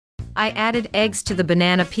I added eggs to the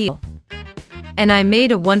banana peel. And I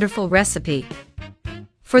made a wonderful recipe.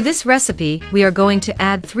 For this recipe, we are going to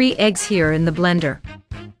add 3 eggs here in the blender.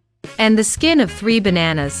 And the skin of 3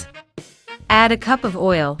 bananas. Add a cup of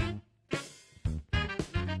oil.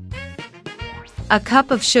 A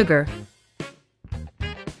cup of sugar.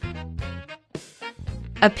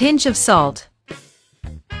 A pinch of salt.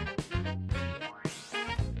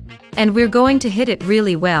 And we're going to hit it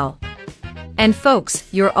really well. And folks,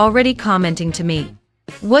 you're already commenting to me.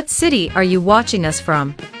 What city are you watching us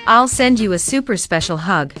from? I'll send you a super special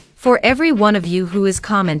hug for every one of you who is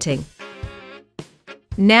commenting.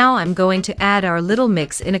 Now I'm going to add our little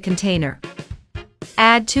mix in a container.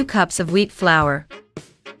 Add 2 cups of wheat flour.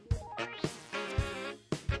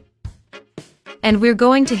 And we're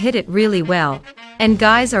going to hit it really well. And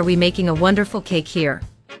guys, are we making a wonderful cake here?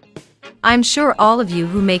 I'm sure all of you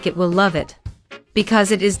who make it will love it.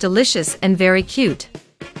 Because it is delicious and very cute.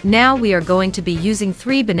 Now we are going to be using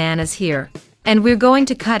 3 bananas here. And we're going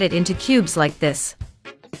to cut it into cubes like this.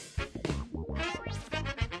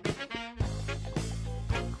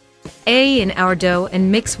 In our dough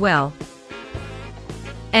and mix well.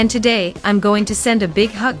 And today, I'm going to send a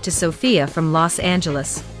big hug to Sophia from Los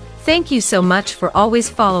Angeles. Thank you so much for always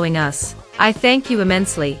following us. I thank you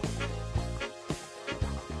immensely.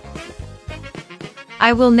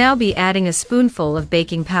 I will now be adding a spoonful of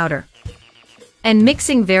baking powder. And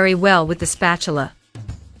mixing very well with the spatula.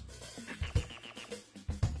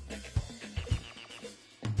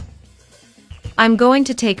 I'm going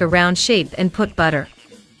to take a round shape and put butter.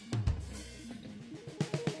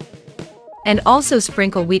 And also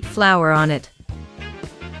sprinkle wheat flour on it.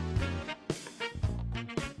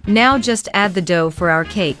 Now just add the dough for our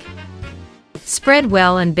cake. Spread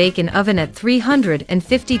well and bake in oven at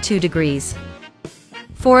 352 degrees.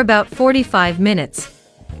 For about 45 minutes.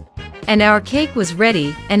 And our cake was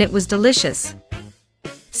ready and it was delicious.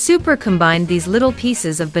 Super combined these little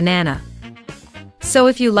pieces of banana. So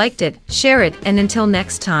if you liked it, share it, and until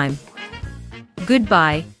next time.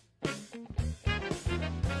 Goodbye.